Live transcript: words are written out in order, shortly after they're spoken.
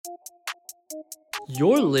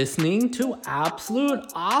You're listening to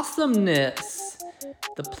Absolute Awesomeness,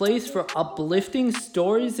 the place for uplifting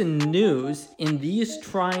stories and news in these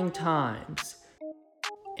trying times.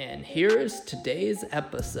 And here is today's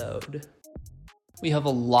episode. We have a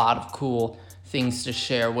lot of cool things to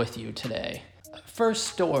share with you today. First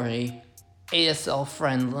story,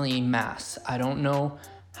 ASL-friendly masks. I don't know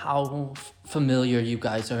how familiar you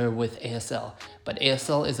guys are with ASL, but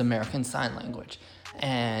ASL is American Sign Language,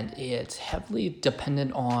 and it's heavily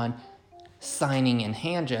dependent on signing and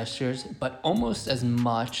hand gestures, but almost as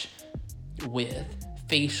much with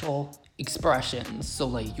facial expressions. So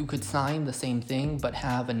like you could sign the same thing but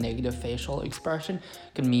have a negative facial expression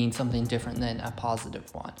could mean something different than a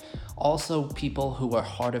positive one. Also, people who are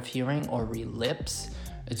hard of hearing or read lips,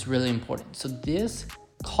 it's really important. So this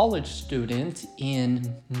college student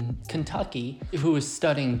in Kentucky who is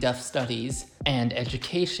studying deaf studies and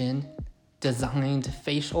education designed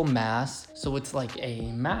facial masks. So it's like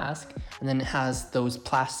a mask and then it has those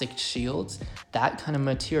plastic shields, that kind of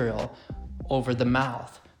material over the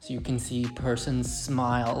mouth. So you can see persons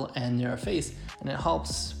smile and their face, and it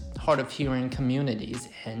helps hard of hearing communities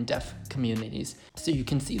and deaf communities. So you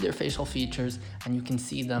can see their facial features and you can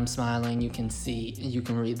see them smiling, you can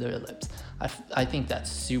read their lips. I think that's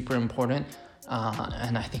super important.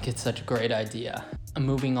 And I think it's such a great idea.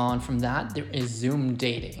 Moving on from that, there is Zoom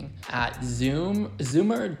dating. At Zoomer.love,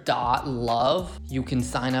 you can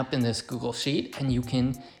sign up in this Google Sheet and you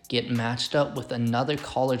can get matched up with another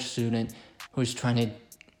college student who's trying to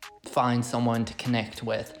find someone to connect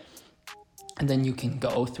with. And then you can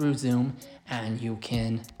go through Zoom and you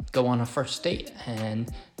can go on a first date,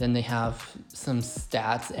 and then they have some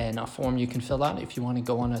stats and a form you can fill out if you want to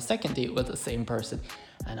go on a second date with the same person.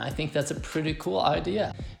 And I think that's a pretty cool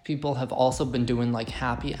idea. People have also been doing like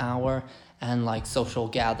happy hour and like social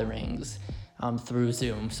gatherings through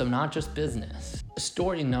Zoom, so not just business.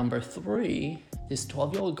 Story number 3, this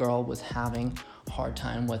 12-year-old girl was having a hard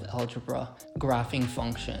time with algebra graphing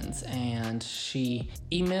functions, and she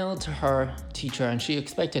emailed to her teacher, and she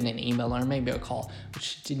expected an email or maybe a call, but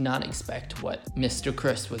she did not expect what Mr.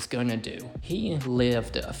 Chris was going to do. He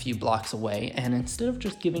lived a few blocks away, and instead of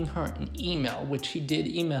just giving her an email, which he did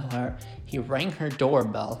email her, he rang her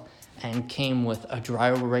doorbell and came with a dry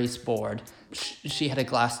erase board. She had a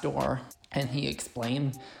glass door, and he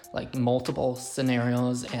explained like multiple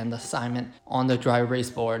scenarios and the assignment on the dry erase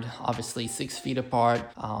board, obviously 6 feet apart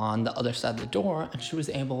on the other side of the door. And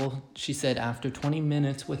she said after 20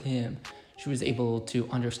 minutes with him, she was able to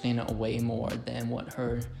understand it way more than what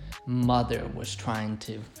her mother was trying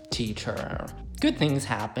to teach her. Good things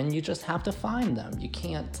happen, you just have to find them. You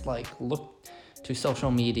can't like look to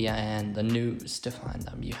social media and the news to find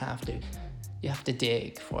them. You have to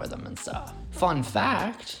dig for them and stuff. Fun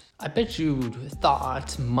fact, I bet you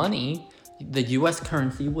thought money, the US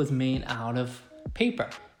currency, was made out of paper.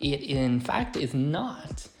 It in fact is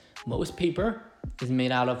not. Most paper is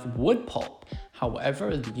made out of wood pulp.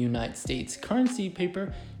 However, the United States currency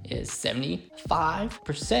paper is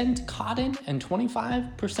 75% cotton and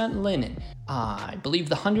 25% linen. I believe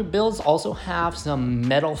the 100 bills also have some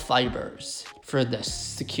metal fibers for the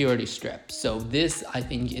security strip. So this, I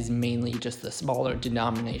think, is mainly just the smaller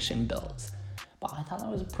denomination bills. But I thought that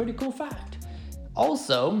was a pretty cool fact.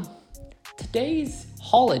 Also, today's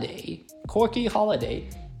holiday, quirky holiday,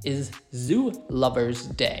 is Zoo Lovers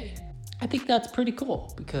Day. I think that's pretty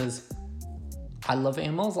cool because I love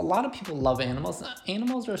animals. A lot of people love animals.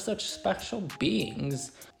 Animals are such special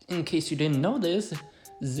beings. In case you didn't know this,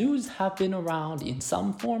 zoos have been around in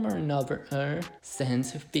some form or another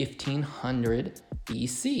since 1500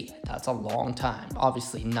 BC. That's a long time.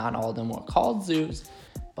 Obviously, not all of them were called zoos,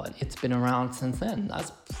 but it's been around since then.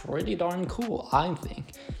 That's pretty darn cool, I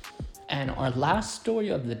think. And our last story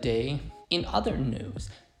of the day, in other news,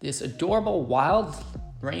 this adorable wild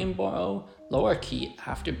rainbow lorikeet,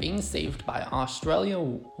 after being saved by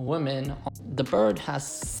Australian women, the bird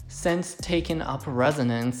has since taken up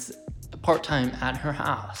residence part-time at her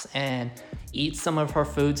house and eats some of her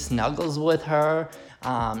food, snuggles with her.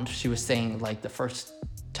 She was saying like the first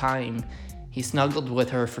time he snuggled with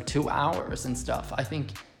her for 2 hours and stuff. I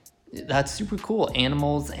think that's super cool.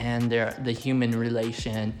 Animals and the human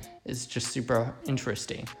relation is just super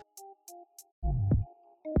interesting.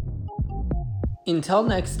 Until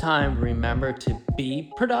next time, remember to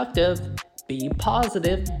be productive, be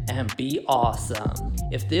positive, and be awesome.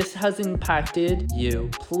 If this has impacted you,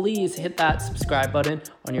 please hit that subscribe button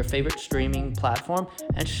on your favorite streaming platform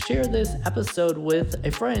and share this episode with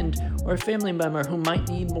a friend or a family member who might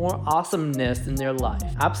need more awesomeness in their life.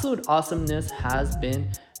 Absolute Awesomeness has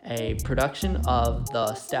been a production of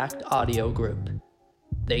the Stacked Audio Group.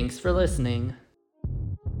 Thanks for listening.